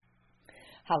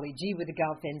Holly G with the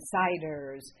Golf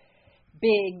Insiders.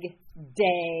 Big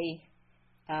day,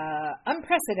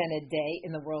 unprecedented day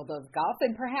in the world of golf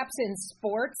and perhaps in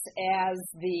sports as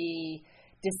the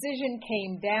decision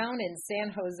came down in San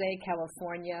Jose,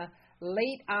 California,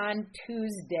 late on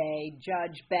Tuesday.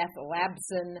 Judge Beth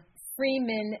Labson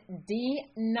Freeman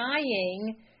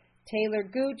denying Taylor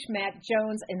Gooch, Matt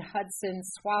Jones, and Hudson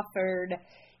Swafford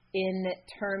in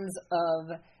terms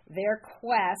of their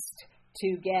quest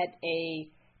to get a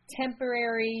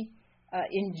temporary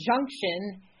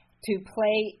injunction to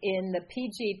play in the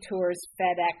PGA Tour's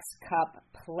FedEx Cup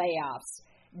playoffs.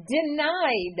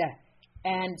 Denied.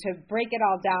 And to break it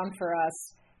all down for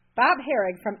us, Bob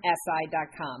Harig from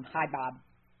SI.com. Hi, Bob.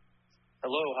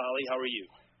 Hello, Holly. How are you?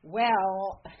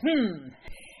 Well,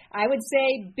 I would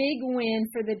say big win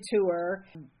for the tour.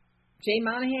 Jay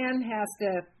Monahan has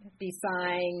to be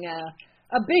sighing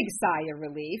a big sigh of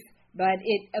relief, but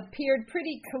it appeared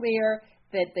pretty clear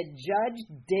that the judge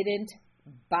didn't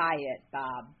buy it,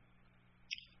 Bob.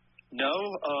 No,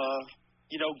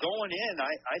 going in,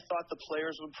 I thought the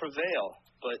players would prevail,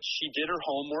 but she did her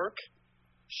homework.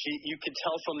 You could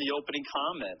tell from the opening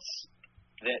comments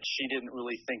that she didn't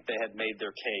really think they had made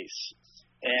their case.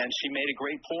 And she made a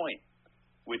great point,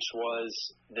 which was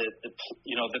that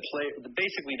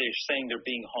basically they're saying they're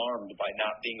being harmed by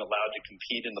not being allowed to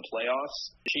compete in the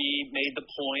playoffs. She made the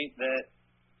point that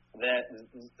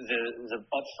the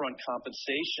upfront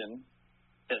compensation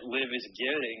that LIV is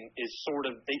getting is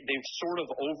they've sort of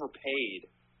overpaid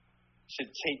to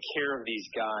take care of these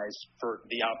guys for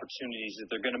the opportunities that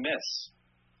they're going to miss,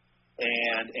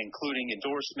 and including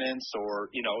endorsements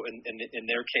or in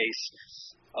their case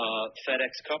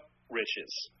FedEx Cup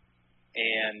riches.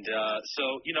 And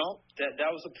so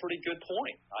that was a pretty good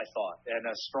point, I thought, and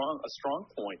a strong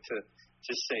point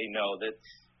to say no. That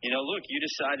look, you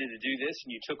decided to do this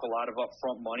and you took a lot of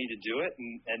upfront money to do it,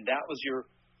 and that was your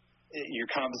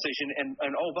compensation.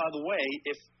 And oh, by the way,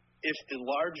 if the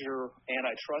larger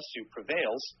antitrust suit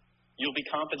prevails, you'll be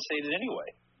compensated anyway.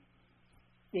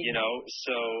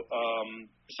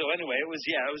 So anyway, it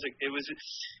was.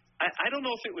 I don't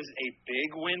know if it was a big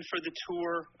win for the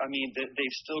tour. I mean,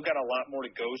 they've still got a lot more to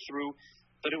go through,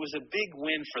 but it was a big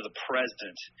win for the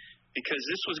president because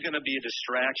this was going to be a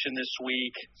distraction this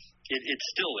week. It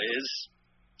still is,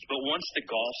 but once the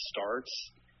golf starts,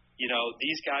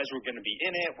 these guys were going to be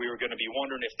in it. We were going to be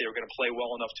wondering if they were going to play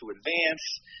well enough to advance,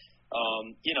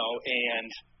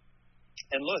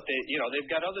 and look,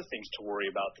 they've got other things to worry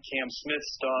about, the Cam Smith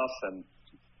stuff and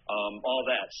all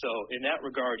that. So in that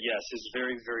regard, yes, it's a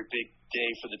very, very big day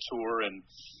for the tour, and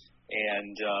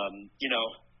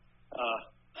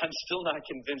I'm still not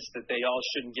convinced that they all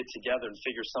shouldn't get together and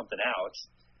figure something out,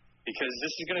 because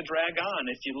this is going to drag on.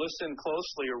 If you listen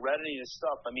closely or read any of this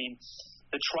stuff, I mean,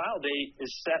 the trial date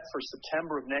is set for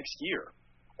September of next year,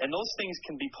 and those things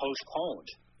can be postponed.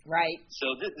 Right.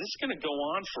 So this is going to go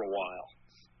on for a while,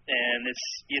 and it's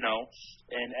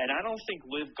and I don't think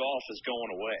LIV Golf is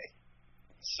going away.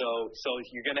 So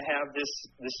you're going to have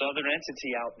this other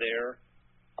entity out there.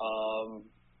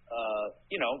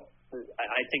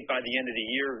 I think by the end of the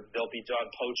year they'll be done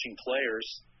poaching players,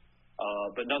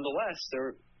 but nonetheless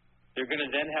they're going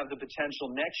to then have the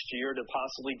potential next year to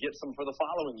possibly get some for the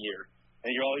following year. And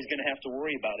you're always going to have to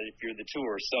worry about it if you're the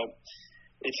tour. So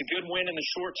it's a good win in the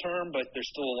short term, but there's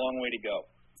still a long way to go.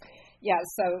 Yeah,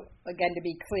 so again, to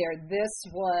be clear, this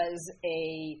was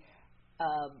a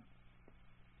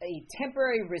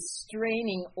temporary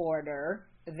restraining order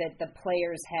that the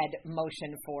players had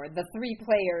motioned for, the three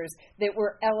players that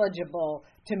were eligible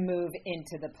to move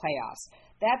into the playoffs.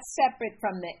 That's separate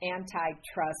from the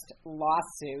antitrust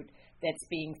lawsuit that's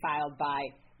being filed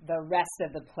by the rest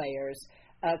of the players,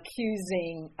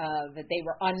 accusing that they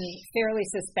were unfairly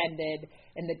suspended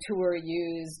and the tour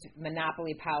used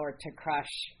monopoly power to crush,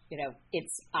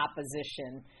 its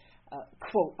opposition,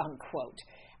 quote unquote.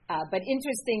 But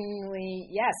interestingly,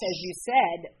 yes, as you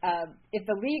said, if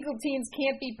the legal teams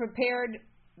can't be prepared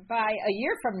by a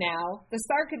year from now, the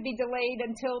start could be delayed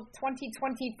until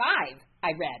 2025,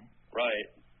 I read. Right.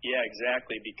 Yeah,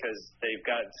 exactly, because they've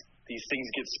got these things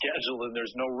get scheduled and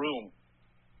there's no room.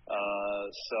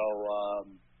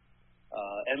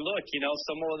 And look,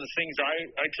 some of the things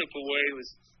I took away was,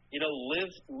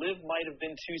 LIV might have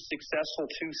been too successful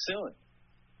too soon.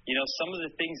 Some of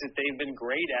the things that they've been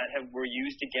great at were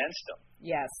used against them.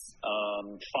 Yes.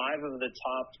 5 of the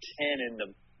top 10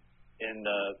 in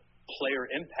the player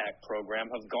impact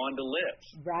program have gone to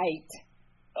LIV. Right.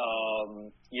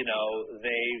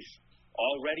 They've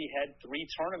already had 3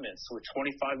 tournaments with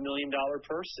 $25 million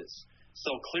purses.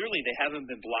 So clearly they haven't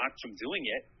been blocked from doing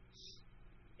it.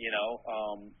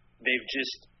 they've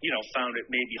just, found it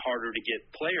maybe harder to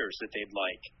get players that they'd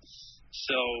like.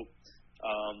 So,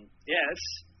 a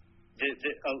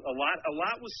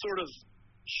lot was sort of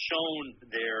shown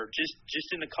there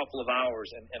just in a couple of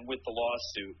hours and with the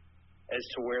lawsuit as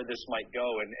to where this might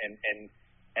go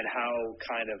and how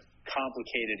kind of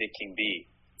complicated it can be.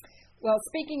 Well,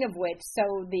 speaking of which,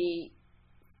 so the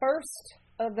first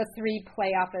of the 3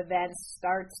 playoff events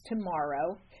starts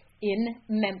tomorrow in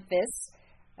Memphis,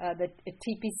 the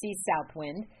TPC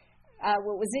Southwind.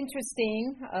 What was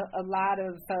interesting, a lot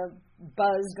of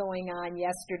buzz going on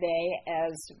yesterday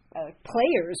as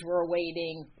players were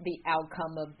awaiting the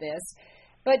outcome of this.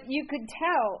 But you could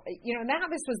tell, now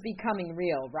this was becoming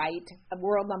real, right?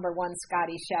 World number 1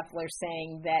 Scottie Scheffler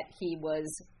saying that he was,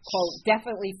 quote,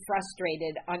 definitely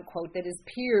frustrated, unquote, that his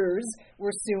peers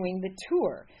were suing the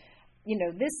tour.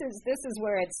 This is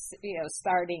where it's,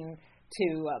 starting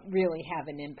to really have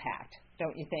an impact,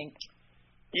 don't you think?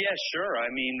 Yeah, sure. I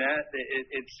mean,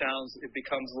 it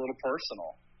becomes a little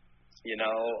personal.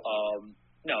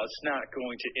 No, it's not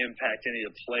going to impact any of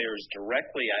the players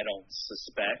directly, I don't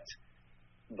suspect.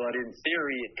 But in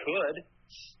theory, it could.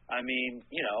 I mean,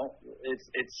 it's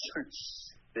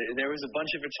there was a bunch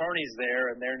of attorneys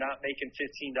there, and they're not making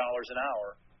 $15 an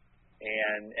hour,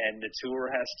 and the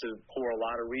tour has to pour a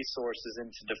lot of resources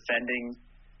into defending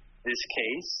this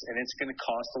case, and it's going to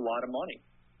cost a lot of money,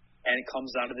 and it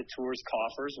comes out of the tour's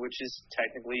coffers, which is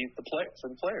technically for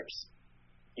the players.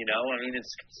 I mean,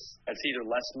 it's either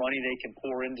less money they can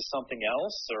pour into something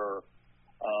else, or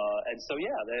and so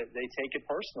they take it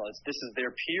personal. This is their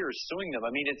peers suing them.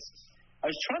 I mean, I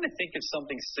was trying to think of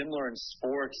something similar in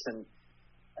sports, and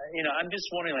I'm just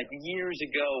wondering, like years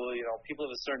ago, people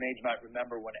of a certain age might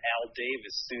remember when Al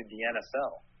Davis sued the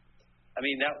NFL. I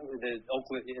mean, at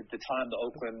the time, the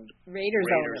Oakland Raiders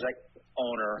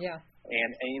owner. Yeah.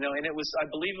 And it was, I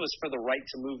believe it was for the right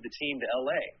to move the team to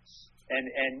LA. And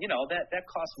that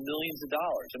cost millions of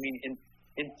dollars. I mean,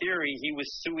 in theory, he was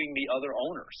suing the other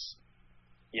owners.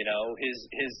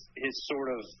 His sort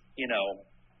of,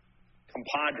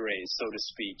 compadres, so to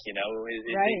speak,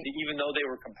 right. Even though they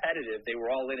were competitive, they were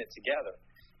all in it together.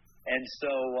 And so,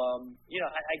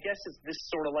 I guess it's this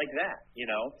sort of like that,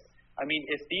 I mein,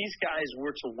 if these guys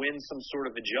were to win some sort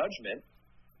of a judgment,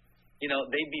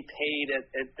 they'd be paid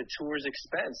at the tour's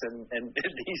expense. And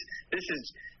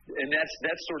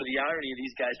that's sort of the irony of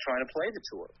these guys trying to play the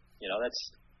tour.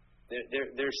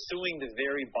 They're suing the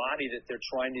very body that they're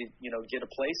trying to, get a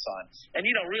place on. And,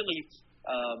 really,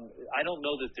 I don't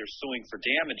know that they're suing for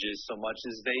damages so much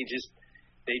as they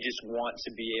just want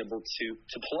to be able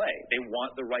to play. They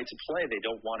want the right to play. They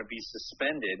don't want to be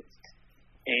suspended.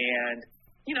 And,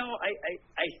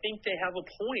 I think they have a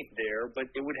point there, but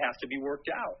it would have to be worked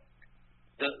out.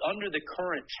 Under the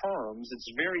current terms, it's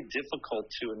very difficult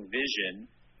to envision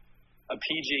a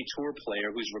PGA Tour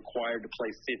player who's required to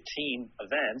play 15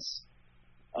 events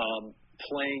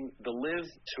playing the LIV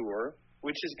Tour,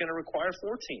 which is going to require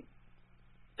 14.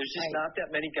 There's just not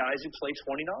that many guys who play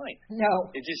 29.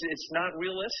 No. It's not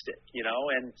realistic,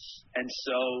 and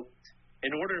so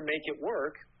in order to make it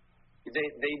work,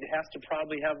 they'd have to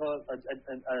probably have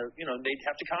they'd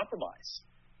have to compromise.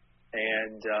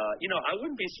 And, I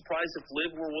wouldn't be surprised if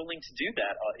LIV were willing to do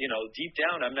that. Deep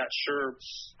down, I'm not sure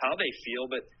how they feel,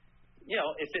 but,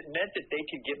 if it meant that they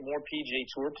could get more PGA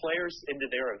Tour players into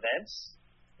their events,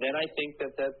 then I think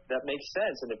that makes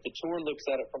sense. And if the tour looks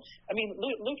at it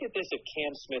look at this. If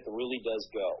Cam Smith really does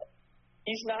go,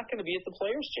 he's not going to be at the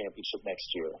Players Championship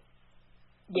next year.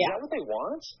 Yeah. Is that what they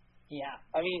want? Yeah.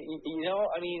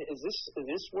 Is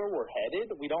this where we're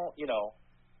headed? We don't, we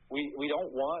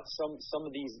don't want some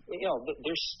of these,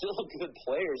 they're still good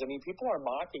players. I mean, people are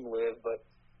mocking LIV, but,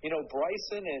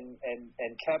 Bryson and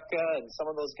Koepka and some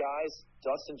of those guys,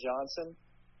 Dustin Johnson,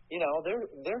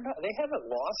 they're not, they haven't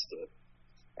lost it.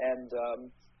 And,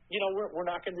 we're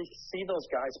not going to see those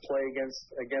guys play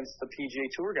against the PGA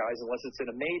Tour guys unless it's in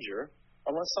a major,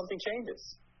 unless something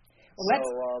changes.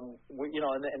 Well,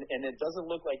 and it doesn't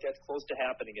look like that's close to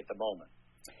happening at the moment.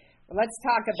 Well, let's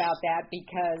talk about that,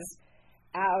 because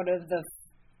out of the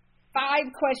 5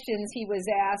 questions he was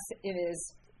asked in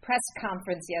his press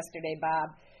conference yesterday,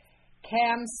 Bob,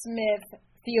 Cam Smith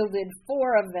fielded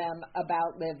 4 of them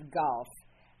about LIV Golf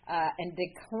and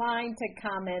declined to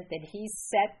comment that he's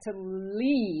set to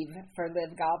leave for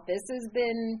LIV Golf. This has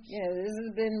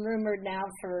been rumored now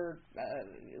for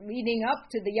leading up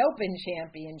to the Open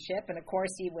Championship, and of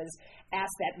course he was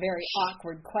asked that very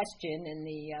awkward question in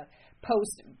the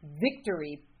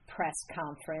post-victory press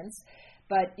conference.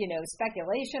 But,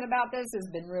 speculation about this has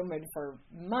been rumored for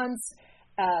months.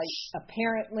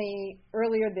 Apparently,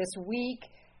 earlier this week,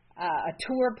 A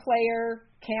tour player,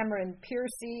 Cameron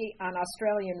Piercy, on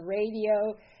Australian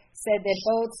radio said that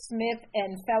both Smith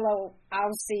and fellow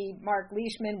Aussie Mark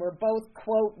Leishman were both,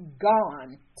 quote,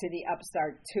 gone to the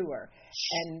Upstart Tour.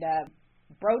 And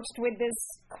broached with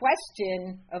this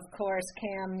question, of course,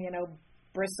 Cam,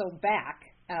 bristled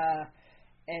back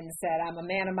and said, I'm a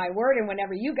man of my word, and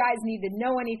whenever you guys need to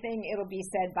know anything, it'll be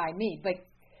said by me. But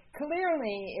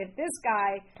clearly, if this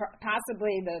guy,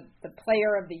 possibly the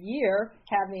player of the year,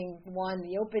 having won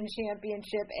the Open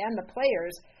Championship and the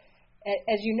Players,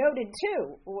 as you noted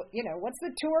too, what's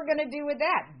the tour going to do with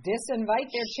that?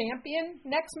 Disinvite their champion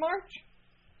next March?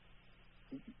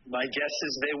 My guess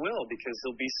is they will, because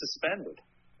he'll be suspended.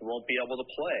 He won't be able to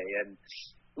play. And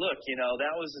look,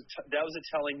 that was a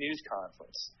telling news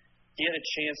conference. He had a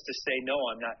chance to say, no,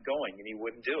 I'm not going, and he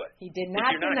wouldn't do it. He did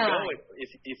not deny.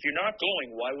 If you're not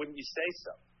going, why wouldn't you say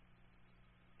so?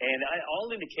 And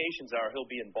all indications are he'll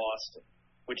be in Boston,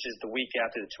 which is the week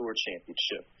after the Tour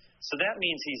Championship. So that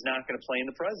means he's not going to play in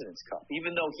the President's Cup,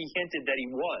 even though he hinted that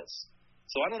he was.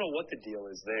 So I don't know what the deal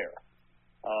is there.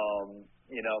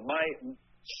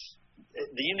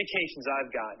 The indications I've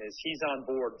gotten is he's on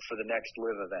board for the next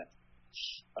LIV event.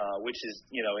 Which is,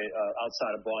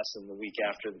 outside of Boston the week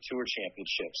after the Tour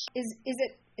Championships.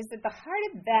 Is it the heart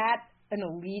of that an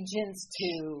allegiance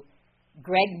to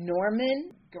Greg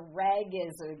Norman? Greg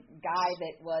is a guy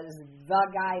that was the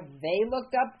guy they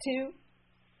looked up to.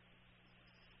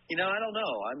 I don't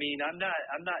know. I mean, I'm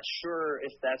not sure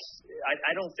if that's.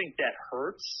 I don't think that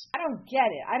hurts. I don't get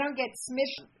it. I don't get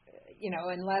Smith.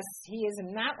 Unless he is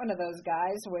not one of those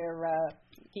guys where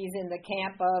he's in the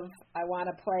camp of I want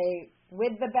to play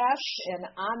with the best and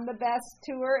on the best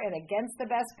tour and against the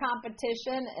best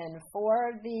competition and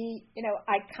for the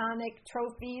iconic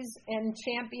trophies and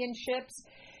championships.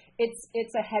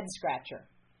 It's a head scratcher.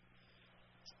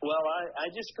 Well, I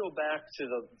just go back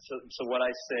to what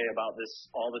I say about this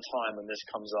all the time when this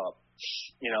comes up.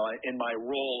 In my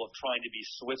role of trying to be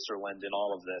Switzerland in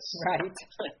all of this. Right.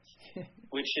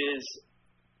 Which is,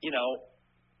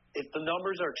 if the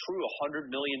numbers are true, $100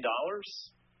 million,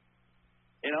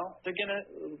 they're going to,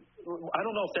 I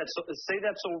don't know if that's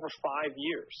over 5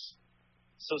 years.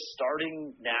 So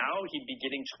starting now, he'd be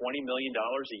getting $20 million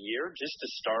a year just to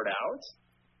start out.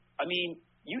 I mean,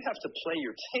 you have to play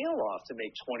your tail off to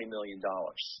make $20 million,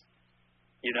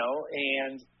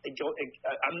 and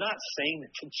I'm not saying that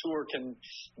the tour can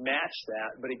match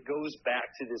that, but it goes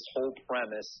back to this whole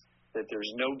premise that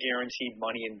there's no guaranteed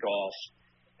money in golf,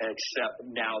 except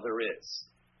now there is.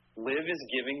 LIV is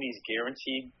giving these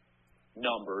guaranteed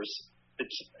numbers.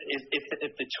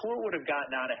 If the tour would have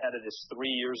gotten out ahead of this 3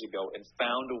 years ago and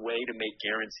found a way to make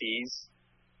guarantees,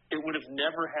 it would have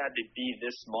never had to be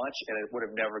this much, and it would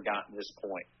have never gotten this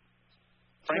point.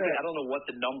 Frankly, I don't know what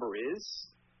the number is,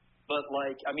 but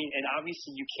and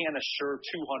obviously you can't assure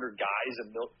 200 guys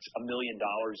 $1 million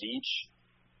each,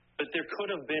 but there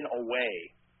could have been a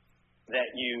way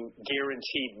that you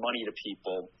guaranteed money to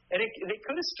people, and they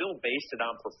could have still based it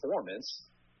on performance.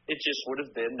 It just would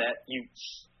have been that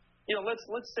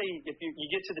let's say if you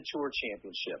get to the Tour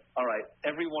Championship, all right,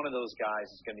 every one of those guys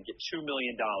is going to get $2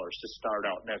 million to start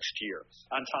out next year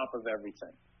on top of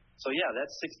everything. So yeah,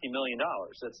 that's $60 million.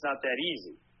 That's not that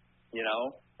easy,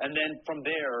 And then from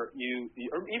there,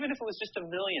 or even if it was just $1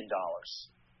 million,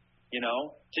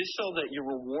 just so that you're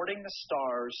rewarding the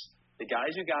stars, the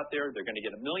guys who got there, they're going to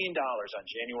get $1 million on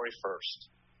January 1st,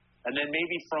 and then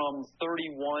maybe from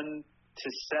 31 to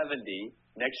 70,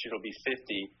 next year it'll be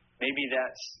 50. Maybe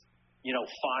that's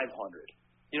 500.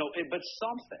 But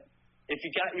something. If you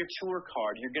got your tour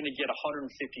card, you're going to get $150,000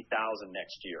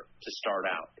 next year to start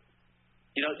out.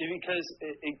 Because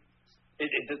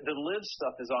the LIV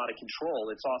stuff is out of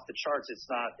control. It's off the charts. It's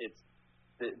not.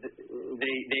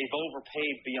 They've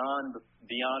overpaid beyond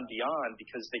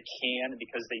because they can,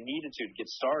 because they needed to get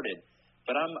started.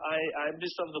 But I'm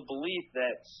just of the belief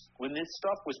that when this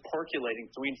stuff was percolating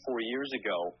 3 and 4 years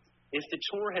ago, if the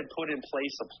tour had put in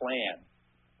place a plan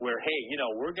where, hey,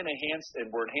 we're going to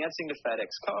we're enhancing the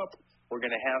FedEx Cup, we're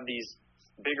going to have these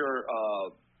bigger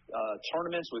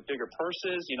tournaments with bigger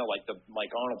purses,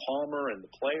 like Arnold Palmer and the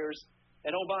Players.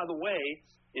 And oh, by the way,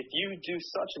 if you do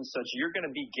such and such, you're going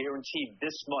to be guaranteed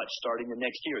this much starting the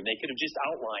next year. And they could have just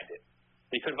outlined it.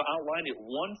 They could have outlined it 1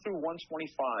 through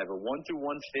 125 or 1 through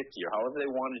 150 or however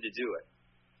they wanted to do it.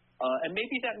 And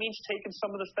maybe that means taking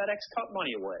some of the FedEx Cup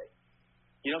money away.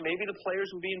 Maybe the players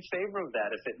would be in favor of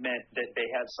that if it meant that they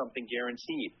had something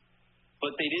guaranteed.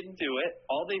 But they didn't do it.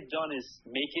 All they've done is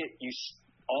make it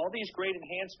all these great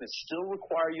enhancements still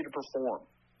require you to perform.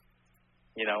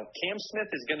 You know, Cam Smith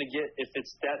is going to get, if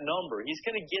it's that number, he's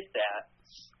going to get that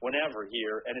whenever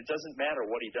here, and it doesn't matter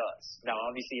what he does. Now,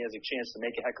 obviously, he has a chance to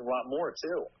make a heck of a lot more,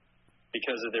 too,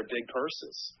 because of their big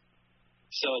purses.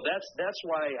 So that's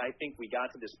why I think we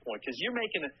got to this point, because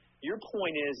your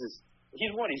point is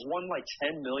he's won like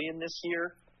 $10 million this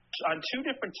year. On two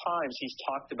different times, he's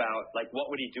talked about, like, what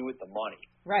would he do with the money.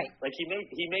 Right. Like, he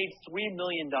made $3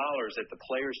 million at the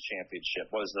Players'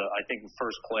 Championship, I think,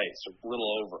 first place, a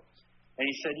little over. And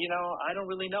he said, I don't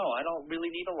really know. I don't really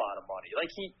need a lot of money.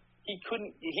 Like, he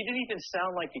didn't even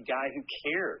sound like a guy who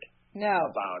cared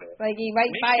about it. Like he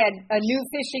might buy a new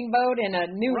fishing boat and a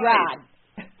new rod.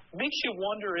 Makes you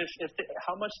wonder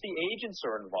how much the agents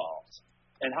are involved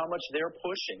and how much they're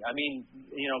pushing. I mean,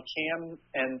 Cam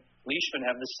and Leishman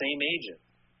have the same agent.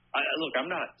 Look,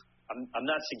 I'm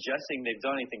not suggesting they've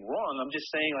done anything wrong. I'm just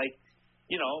saying, like,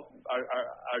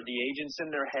 are the agents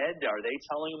in their head? Are they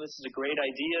telling them this is a great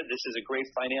idea? This is a great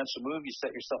financial move. You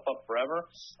set yourself up forever.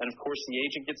 And, of course, the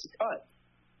agent gets a cut.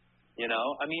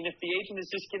 I mean, if the agent is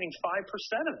just getting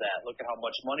 5% of that, look at how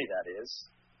much money that is.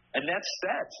 And that's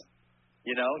set.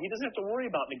 He doesn't have to worry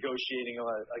about negotiating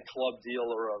a club deal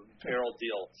or a apparel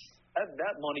deal.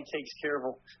 That money takes care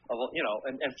of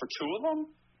and for two of them,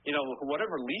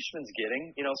 whatever Leishman's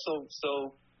getting,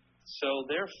 so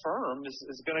their firm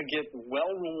is going to get well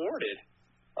rewarded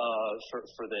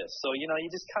for this. So, you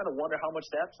just kind of wonder how much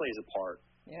that plays a part.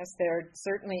 Yes, there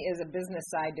certainly is a business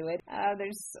side to it.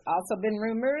 There's also been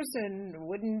rumors, and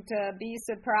wouldn't be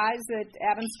surprised that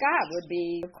Adam Scott would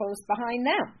be close behind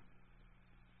them.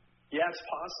 Yeah, it's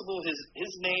possible.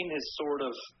 His name has sort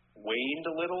of waned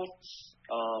a little.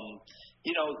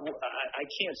 I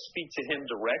can't speak to him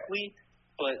directly,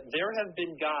 but there have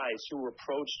been guys who were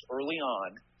approached early on.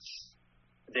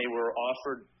 They were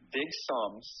offered big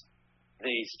sums.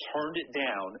 They turned it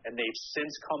down, and they've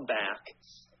since come back.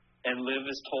 And LIV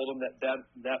has told them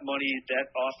that money, that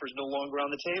offer is no longer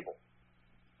on the table.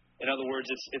 In other words,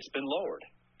 it's been lowered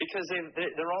because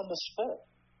they're almost full.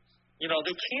 They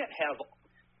can't have,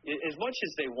 as much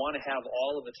as they want to have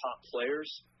all of the top players,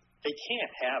 they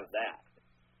can't have that.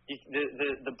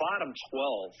 The bottom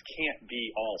 12 can't be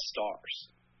all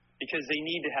stars because they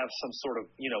need to have some sort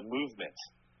of movement.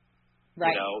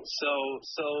 Right.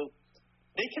 So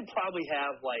they could probably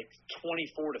have like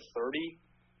 24 to 30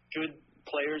 good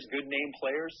players, good name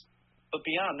players, but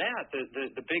beyond that,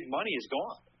 the big money is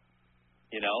gone.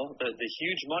 The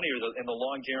huge money and the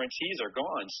long guarantees are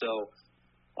gone. So,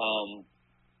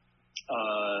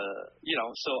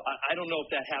 so I don't know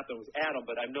if that happened with Adam,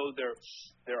 but I know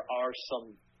there are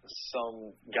some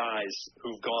guys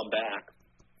who've gone back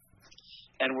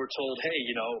and we're told, hey,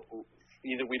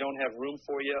 either we don't have room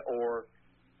for you or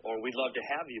we'd love to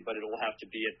have you, but it'll have to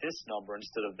be at this number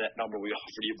instead of that number we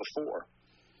offered you before.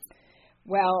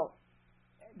 Well,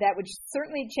 that would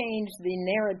certainly change the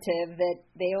narrative that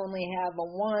they only have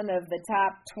one of the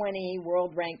top 20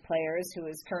 world-ranked players, who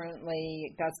is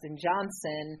currently Dustin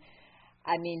Johnson.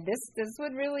 I mean, this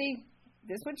would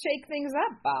shake things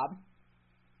up, Bob.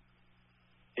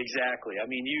 Exactly. I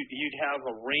mean, you'd have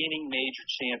a reigning major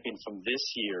champion from this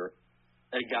year,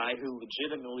 a guy who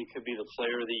legitimately could be the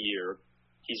player of the year.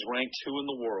 He's ranked 2 in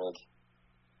the world.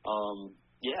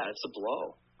 Yeah, it's a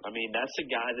blow. I mean, that's a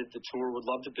guy that the tour would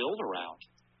love to build around,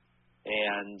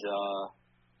 and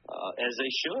as they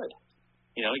should.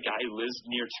 A guy who lives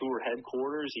near tour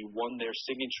headquarters. He won their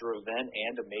signature event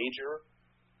and a major.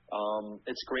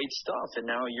 It's great stuff. And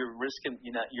now you're risking.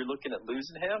 You're looking at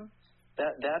losing him.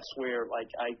 That's where, like,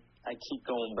 I keep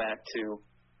going back to.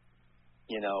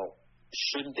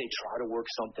 Shouldn't they try to work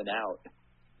something out?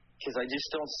 Because I just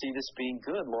don't see this being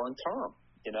good long term.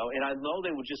 And I know they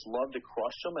would just love to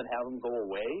crush them and have them go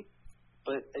away,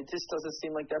 but it just doesn't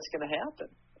seem like that's going to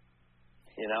happen.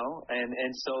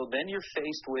 And so then you're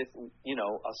faced with,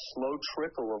 a slow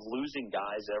trickle of losing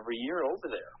guys every year over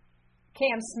there.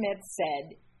 Cam Smith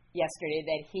said yesterday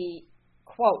that he,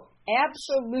 quote,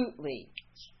 absolutely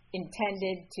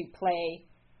intended to play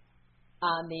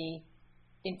on the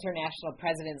International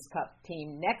President's Cup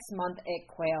team next month at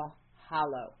Quail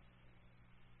Hollow.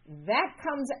 That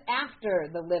comes after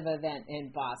the LIV event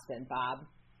in Boston, Bob.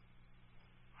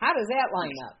 How does that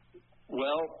line up?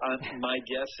 Well, my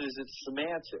guess is it's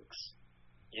semantics,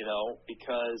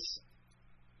 because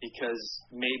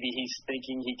maybe he's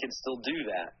thinking he can still do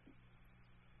that.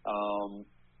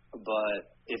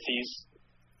 But if he's,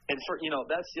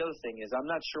 that's the other thing is I'm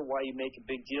not sure why you make a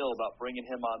big deal about bringing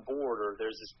him on board, or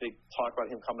there's this big talk about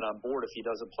him coming on board if he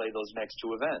doesn't play those next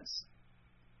 2 events.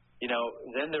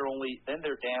 Then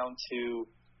they're down to,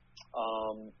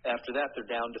 after that, they're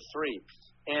down to 3.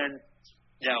 And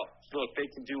now, look, they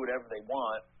can do whatever they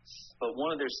want. But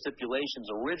one of their stipulations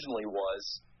originally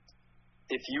was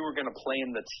if you were going to play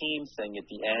in the team thing at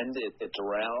the end at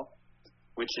Doral,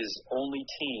 which is only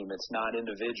team, it's not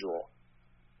individual,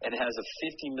 and has a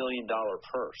 $50 million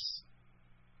purse.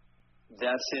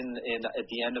 That's in at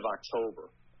the end of October.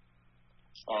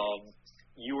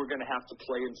 You were going to have to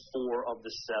play in 4 of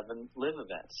the 7 LIV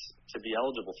events to be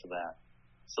eligible for that.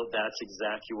 So that's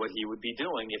exactly what he would be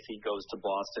doing if he goes to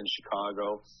Boston,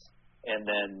 Chicago, and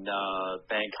then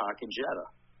Bangkok and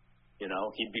Jeddah.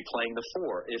 He'd be playing the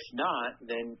 4. If not,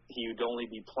 then he would only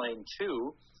be playing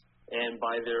 2, and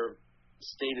by their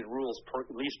stated rules,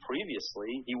 at least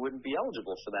previously, he wouldn't be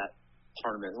eligible for that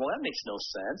tournament. Well, that makes no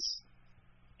sense.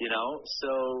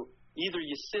 So either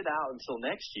you sit out until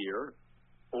next year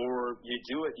or you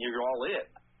do it, you're all in.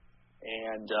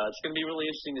 And it's going to be really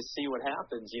interesting to see what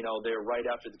happens, there right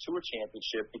after the Tour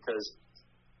Championship because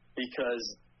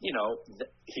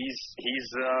he's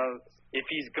if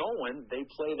he's going, they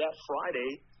play that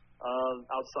Friday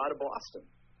outside of Boston.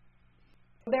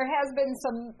 There has been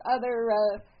some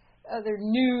other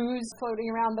news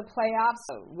floating around the playoffs.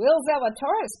 Will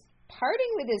Zalatoris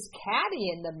parting with his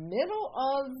caddy in the middle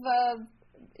of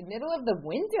the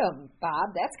Wyndham, Bob.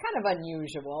 That's kind of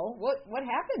unusual. What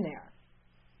happened there?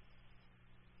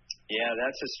 Yeah,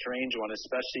 that's a strange one,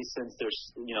 especially since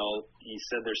he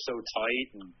said they're so tight,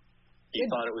 and he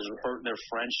thought it was hurting their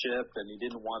friendship, and he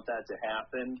didn't want that to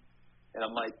happen. And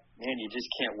I'm like, man, you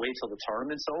just can't wait till the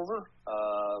tournament's over?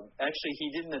 Actually, he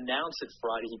didn't announce it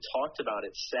Friday. He talked about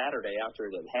it Saturday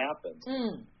after it had happened.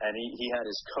 And he had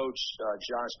his coach,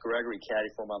 Josh Gregory,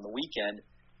 caddy for him on the weekend.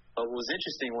 But what was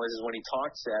interesting was when he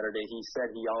talked Saturday, he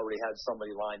said he already had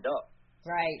somebody lined up.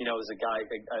 Right. It was a guy,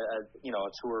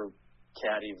 a tour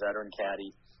caddy, veteran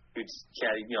caddy, who'd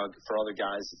caddy, for other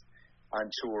guys on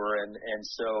tour. And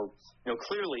so,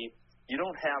 clearly you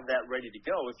don't have that ready to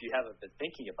go if you haven't been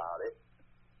thinking about it,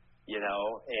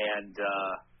 and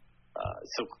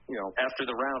so, after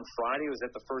the round Friday, was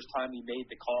that the first time he made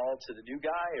the call to the new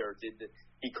guy, or did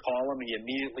he call him and he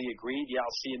immediately agreed, yeah,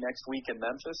 I'll see you next week in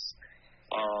Memphis?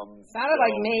 Sounded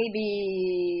like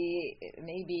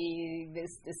maybe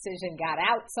this decision got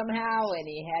out somehow and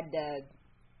he had to,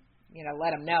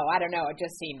 let him know. I don't know. It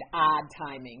just seemed odd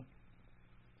timing.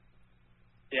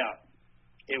 Yeah,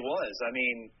 it was. I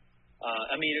mean,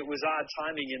 it was odd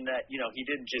timing in that, he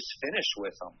didn't just finish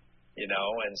with them,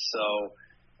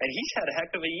 and he's had a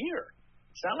heck of a year.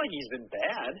 It's not like he's been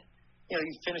bad. He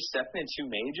finished second in 2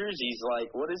 majors. He's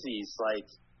like, what is he? He's like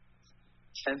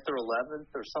 10th or 11th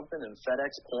or something in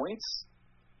FedEx points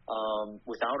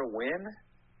without a win.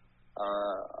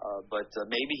 But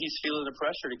maybe he's feeling the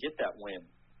pressure to get that win.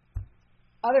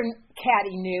 Other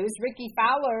caddy news, Ricky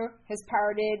Fowler has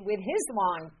parted with his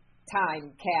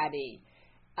longtime caddy,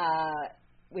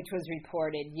 which was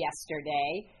reported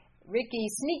yesterday. Ricky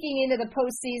sneaking into the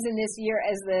postseason this year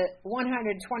as the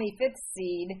 125th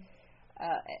seed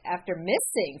after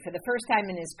missing for the first time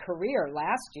in his career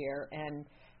last year. And,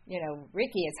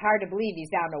 Ricky, it's hard to believe he's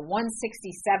down to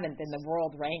 167th in the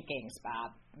world rankings,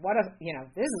 Bob.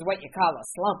 This is what you call a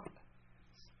slump.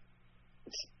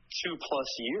 It's 2+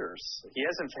 years. He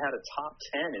hasn't had a top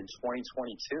 10 in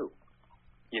 2022.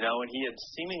 And he had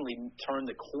seemingly turned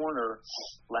the corner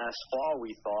last fall,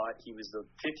 we thought. He was the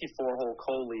 54-hole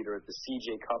co-leader at the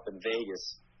CJ Cup in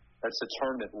Vegas. That's a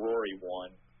tournament Rory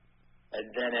won.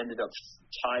 And then ended up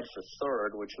tied for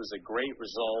 3rd, which was a great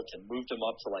result, and moved him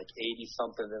up to like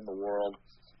 80-something in the world.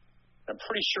 I'm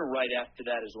pretty sure right after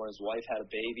that is when his wife had a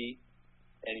baby,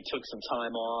 and he took some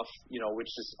time off,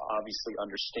 which is obviously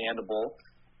understandable.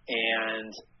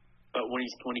 But when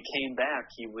he came back,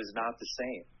 he was not the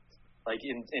same. Like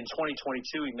in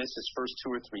 2022, he missed his first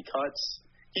 2 or 3 cuts.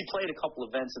 He played a couple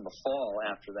events in the fall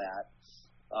after that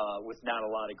with not a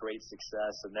lot of great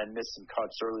success, and then missed some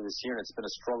cuts early this year, and it's been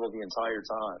a struggle the entire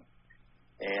time.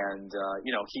 And,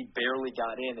 he barely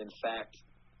got in. In fact,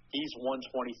 he's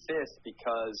 125th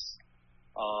because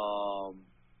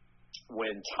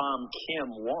when Tom Kim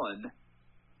won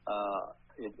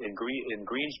in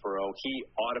Greensboro, he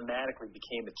automatically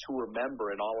became a tour member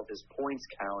and all of his points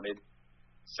counted.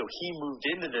 So he moved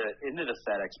into the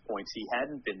FedEx points. He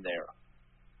hadn't been there,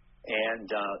 and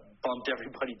bumped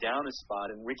everybody down a spot.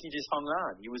 And Ricky just hung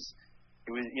on. He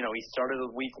started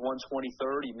the week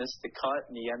 123rd. He missed the cut,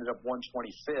 and he ended up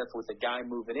 125th with a guy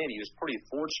moving in. He was pretty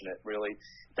fortunate, really.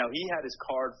 Now he had his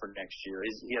card for next year.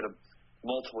 He had a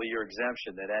multiple year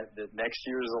exemption that next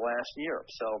year is the last year.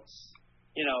 So,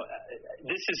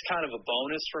 this is kind of a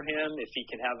bonus for him. If he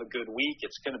can have a good week,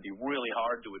 it's going to be really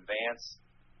hard to advance.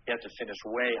 You have to finish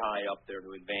way high up there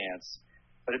to advance.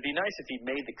 But it'd be nice if he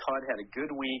made the cut, had a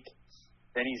good week,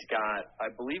 Then he's got, I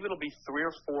believe it'll be 3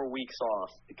 or 4 weeks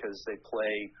off because they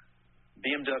play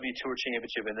BMW Tour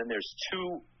Championship, and then there's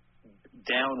 2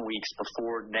 down weeks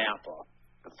before Napa,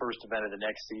 the first event of the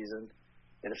next season.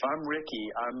 And if I'm Ricky,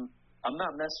 I'm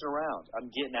not messing around. I'm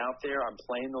getting out there. I'm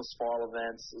playing those fall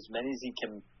events, as many as he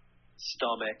can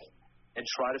stomach, and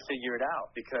try to figure it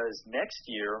out. Because next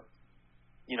year,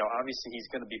 obviously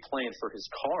he's going to be playing for his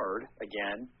card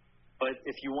again. But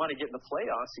if you want to get in the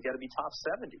playoffs, you got to be top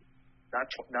 70, not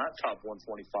top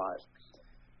 125.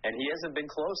 And he hasn't been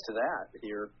close to that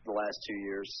here the last 2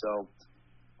 years. So,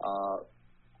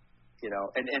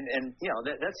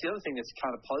 that's the other thing that's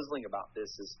kind of puzzling about this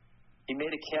is he made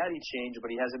a caddy change,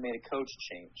 but he hasn't made a coach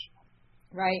change.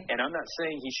 Right. And I'm not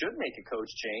saying he should make a coach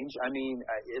change. I mean,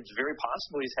 it's very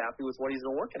possible he's happy with what he's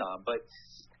been working on. But,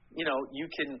 you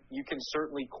can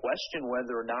certainly question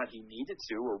whether or not he needed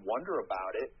to or wonder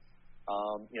about it.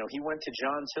 He went to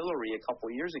John Tillery a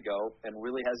couple of years ago and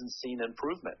really hasn't seen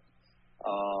improvement.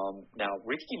 Now,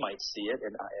 Ricky might see it,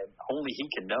 and only he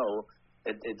can know.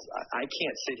 I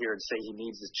can't sit here and say he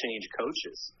needs to change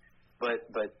coaches. But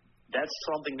that's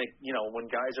something that, when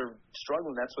guys are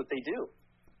struggling, that's what they do.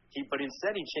 But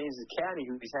instead he changed the caddy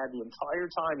who he's had the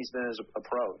entire time he's been as a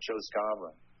pro, Joe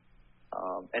Scavron.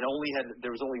 And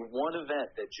there was only one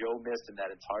event that Joe missed in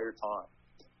that entire time.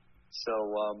 So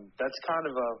that's kind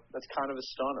of a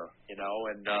stunner,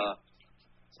 and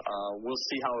we'll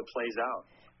see how it plays out.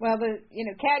 Well,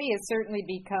 caddy has certainly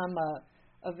become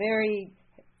a very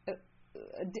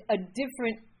a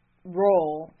different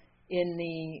role in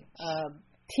the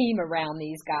team around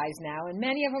these guys now, and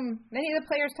many of the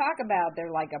players talk about they're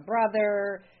like a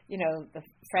brother. The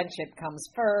friendship comes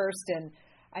first, and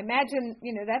I imagine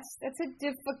that's a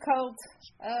difficult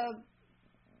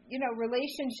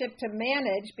relationship to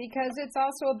manage because it's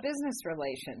also a business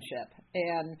relationship,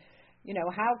 and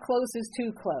how close is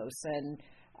too close, and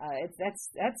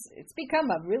it's become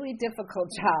a really difficult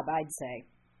job, I'd say.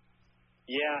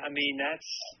 Yeah, I mean that's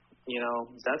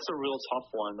a real tough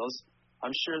one.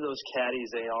 I'm sure those caddies,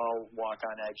 they all walk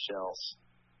on eggshells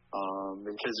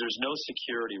because there's no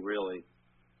security really.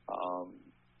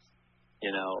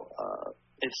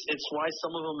 It's why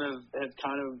some of them have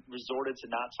kind of resorted to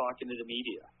not talking to the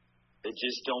media. They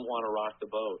just don't want to rock the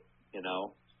boat, and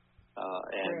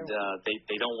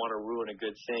they don't want to ruin a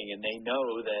good thing. And they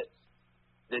know that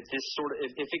this sort of,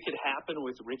 if it could happen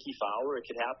with Ricky Fowler, it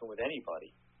could happen with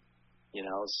anybody,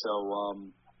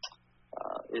 So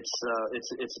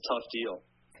it's a tough deal.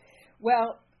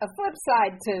 Well, a flip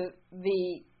side to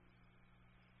the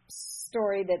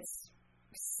story that's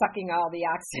sucking all the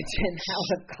oxygen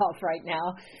out of golf right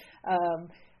now,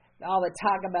 all the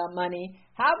talk about money.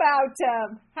 How about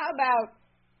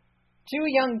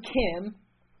Joohyung Kim,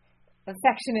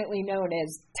 affectionately known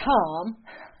as Tom,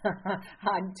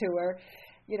 on tour,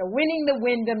 winning the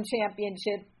Wyndham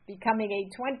Championship, becoming a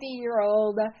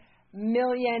 20-year-old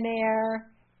millionaire,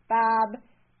 Bob,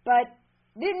 but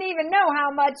didn't even know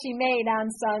how much he made on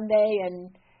Sunday,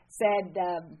 and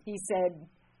he said,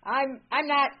 I'm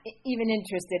not even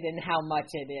interested in how much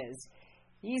it is.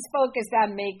 He's focused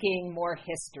on making more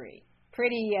history.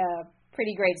 Pretty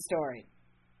great story.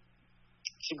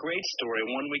 It's a great story,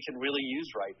 one we can really use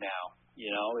right now.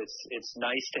 It's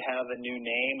nice to have a new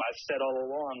name. I've said all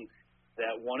along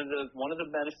that one of the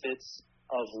benefits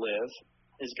of LIV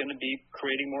is going to be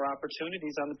creating more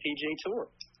opportunities on the PGA Tour.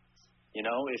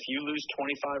 If you lose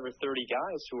 25 or 30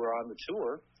 guys who are on the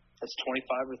tour, that's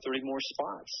 25 or 30 more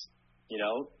spots.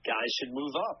 Guys should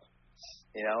move up.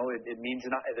 It means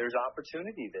there's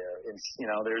opportunity there. It's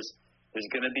there's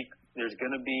going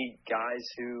to be guys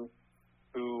who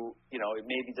it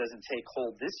maybe doesn't take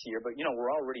hold this year, but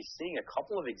we're already seeing a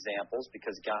couple of examples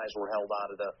because guys were held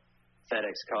out of the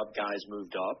FedEx Cup, guys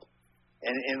moved up,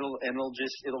 and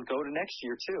it'll go to next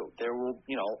year too. There will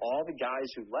all the guys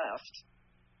who left,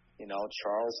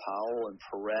 Charles Howell and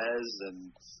Perez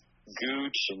and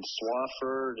Gooch and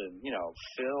Swafford and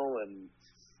Phil and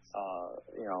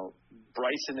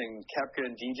Bryson and Koepka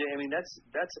and DJ. I mean that's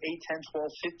 8, 10,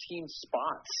 12, 15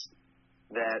 spots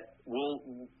that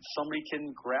somebody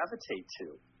can gravitate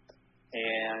to,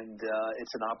 and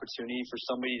it's an opportunity for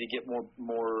somebody to get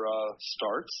more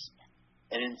starts,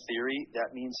 and in theory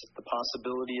that means the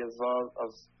possibility of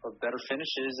better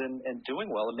finishes and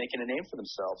doing well and making a name for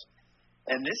themselves.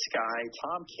 And this guy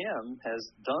Tom Kim has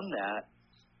done that.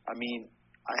 I mean,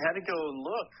 I had to go and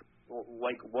look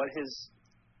like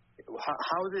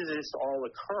how did this all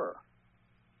occur,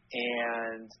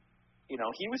 and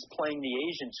he was playing the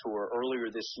Asian Tour earlier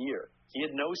this year. He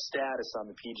had no status on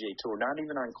the PGA Tour, not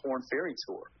even on Korn Ferry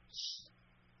Tour.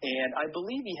 And I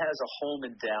believe he has a home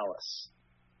in Dallas.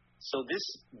 So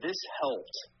this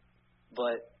helped,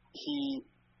 but he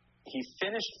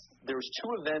finished. There was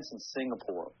 2 events in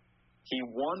Singapore. He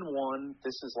won one.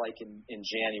 This is like in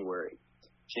January,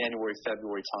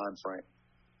 February timeframe.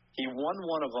 He won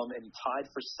one of them, and he tied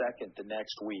for second the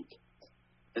next week.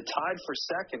 The tied for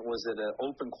second was at an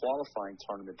open qualifying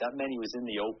tournament. That meant he was in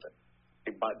the open,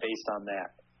 based on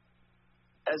that.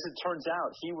 As it turns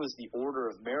out, he was the Order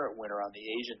of Merit winner on the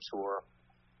Asian Tour,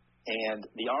 and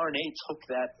the R&A took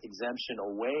that exemption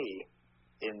away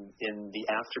in the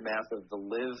aftermath of the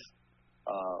LIV,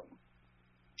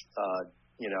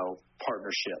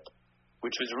 partnership,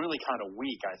 which was really kind of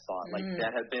weak, I thought. Like,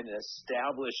 that had been an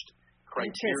established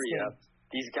criteria.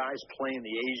 These guys playing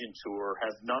the Asian Tour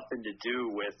has nothing to do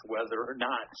with whether or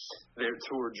not their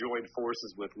tour joined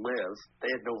forces with LIV. They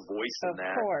had no voice in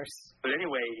that. Of course. But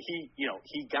anyway,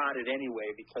 he got it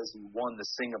anyway because he won the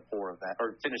Singapore event,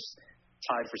 or finished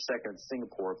tied for second in the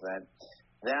Singapore event.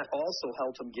 That also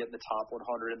helped him get in the top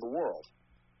 100 in the world.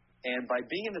 And by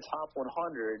being in the top 100,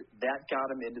 that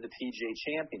got him into the PGA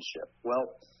Championship.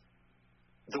 Well,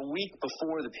 the week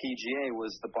before the PGA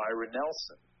was the Byron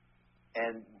Nelson,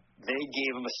 and they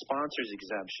gave him a sponsor's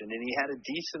exemption, and he had a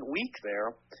decent week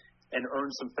there and earned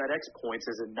some FedEx points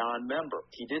as a non-member.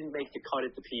 He didn't make the cut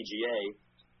at the PGA,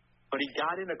 but he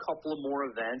got in a couple of more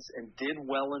events and did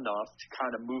well enough to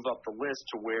kind of move up the list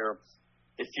to where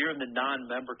if you're in the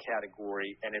non-member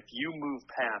category and if you move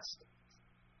past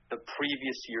the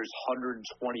previous year's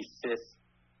 125th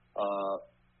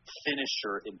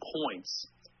finisher in points,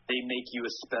 they make you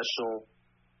a special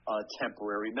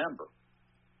temporary member.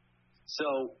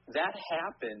 So that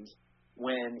happened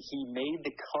when he made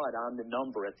the cut on the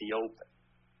number at the Open.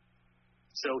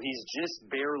 So he's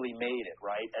just barely made it,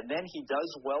 right? And then he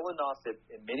does well enough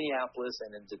in Minneapolis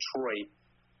and in Detroit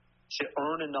to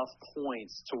earn enough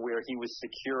points to where he was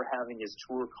secure having his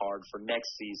tour card for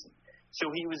next season. So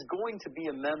he was going to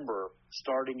be a member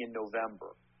starting in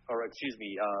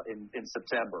in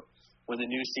September when the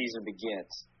new season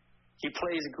begins. He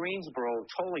plays Greensboro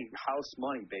totally house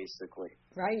money, basically.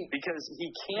 Right. Because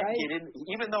he can't get in,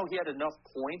 even though he had enough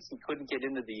points, he couldn't get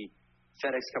into the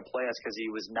FedEx Cup playoffs because he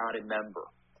was not a member.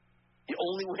 The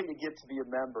only way to get to be a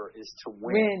member is to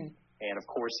win. And, of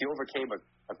course, he overcame a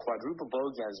quadruple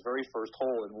bogey on his very first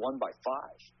hole and won by 5.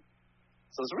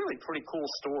 So it's a really pretty cool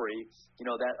story,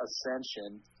 that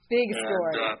ascension. Big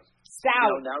story.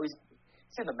 Stout. Now he's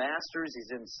in the Masters. He's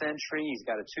in Century. He's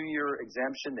got a 2-year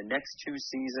exemption the next 2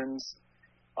 seasons.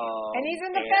 And he's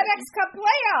in the FedEx Cup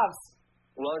playoffs.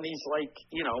 Well, and he's like,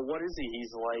 what is he?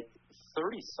 He's like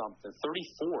 30-something,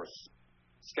 34th.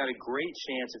 He's got a great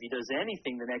chance if he does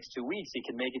anything the next 2 weeks, he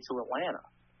can make it to Atlanta.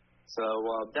 So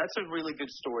that's a really good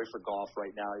story for golf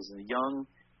right now. He's a young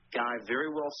guy,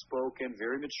 very well-spoken,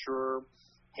 very mature,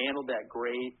 handled that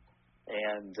great.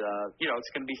 And, it's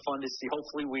going to be fun to see.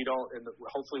 Hopefully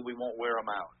we won't wear him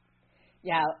out.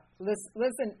 Yeah,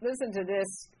 listen to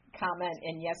this comment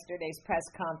in yesterday's press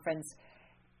conference.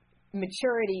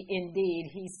 Maturity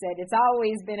indeed. He said, it's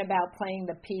always been about playing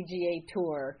the PGA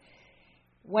Tour.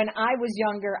 When I was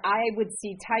younger, I would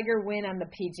see Tiger win on the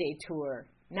PGA Tour,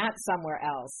 not somewhere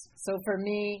else. So for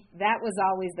me, that was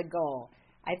always the goal.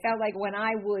 I felt like when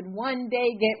I would one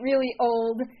day get really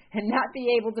old and not be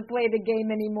able to play the game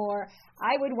anymore,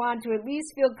 I would want to at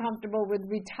least feel comfortable with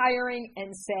retiring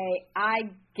and say,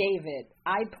 I gave it.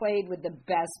 I played with the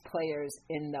best players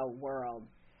in the world.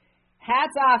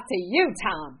 Hats off to you,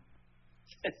 Tom.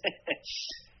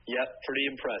 Yep, pretty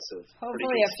impressive.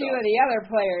 Hopefully a few of the other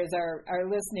players are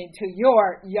listening to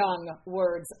your young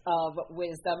words of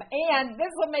wisdom. And this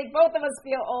will make both of us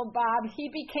feel old, Bob. He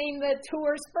became the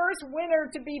tour's first winner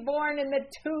to be born in the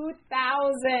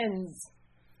 2000s.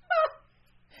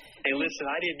 Hey, listen,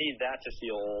 I didn't need that to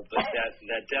feel old, but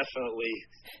that definitely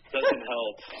doesn't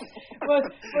help. Was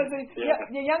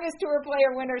the youngest tour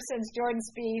player winner since Jordan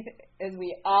Spieth, as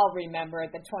we all remember,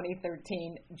 at the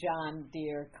 2013 John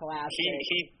Deere Classic.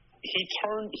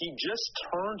 He just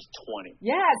turned 20.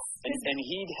 Yes. And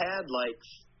he'd had like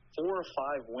 4 or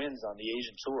 5 wins on the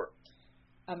Asian Tour.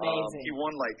 Amazing. He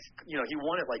won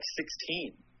at like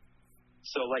 16.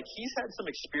 So he's had some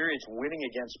experience winning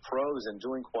against pros and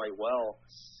doing quite well.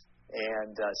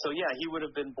 And he would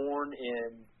have been born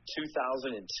in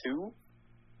 2002.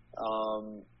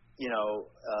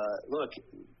 Look,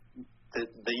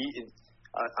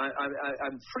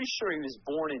 I'm pretty sure he was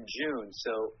born in June.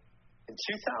 So in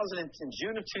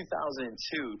June of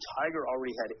 2002, Tiger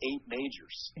already had 8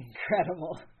 majors.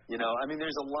 Incredible.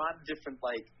 There's a lot of different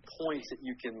points that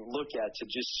you can look at to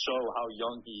just show how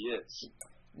young he is.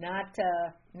 Not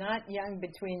young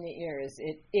between the ears.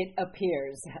 It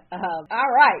appears.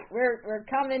 All right, we're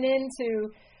coming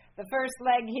into the first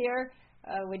leg here,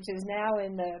 which is now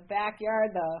in the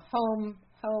backyard, the home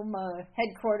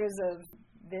headquarters of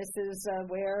this is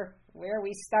where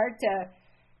we start to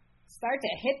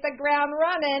hit the ground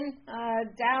running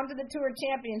down to the Tour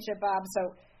Championship, Bob.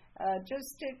 So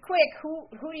just quick, who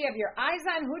do you have your eyes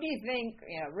on? Who do you think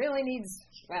really needs?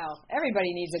 Well,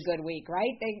 everybody needs a good week,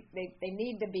 right? They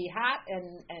need to be hot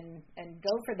and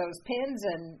go for those pins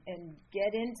and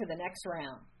get into the next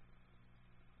round.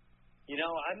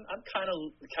 I'm kind of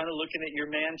looking at your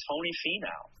man Tony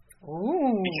Finau.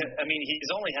 Ooh. Because,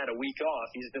 he's only had a week off.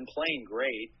 He's been playing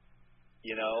great.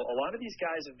 A lot of these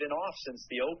guys have been off since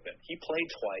the Open. He played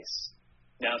twice.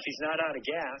 Now, if he's not out of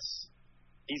gas,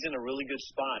 he's in a really good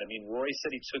spot. Rory said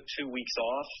he took 2 weeks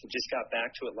off. He just got back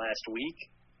to it last week.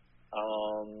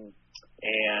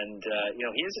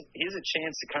 He has a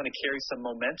chance to kind of carry some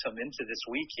momentum into this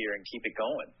week here and keep it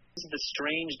going. This is the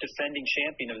strange defending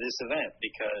champion of this event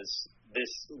because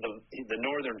the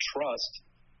Northern Trust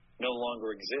no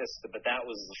longer exists, but that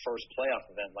was the first playoff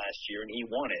event last year, and he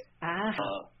won it.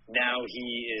 Now he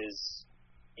is,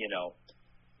 in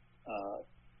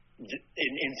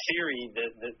theory,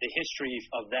 the history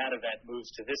of that event moves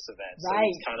to this event. So right.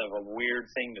 It's kind of a weird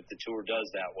thing that the Tour does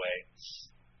that way.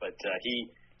 But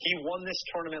he won this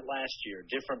tournament last year.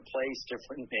 Different place,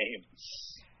 different name.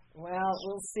 Well,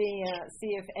 we'll see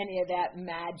if any of that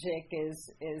magic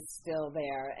is still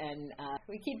there. And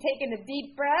we keep taking a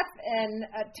deep breath and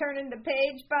turning the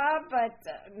page, Bob, but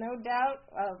no doubt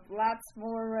lots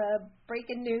more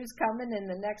breaking news coming in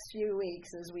the next few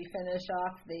weeks as we finish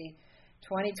off the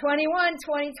 2021-2022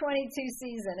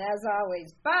 season. As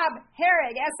always, Bob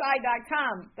Harig,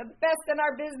 SI.com, the best in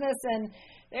our business, and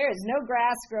there is no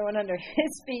grass growing under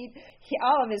his feet.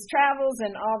 All of his travels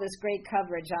and all this great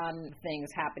coverage on things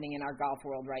happening in our golf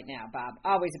world right now, Bob.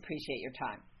 Always appreciate your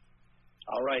time.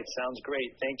 All right. Sounds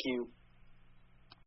great. Thank you.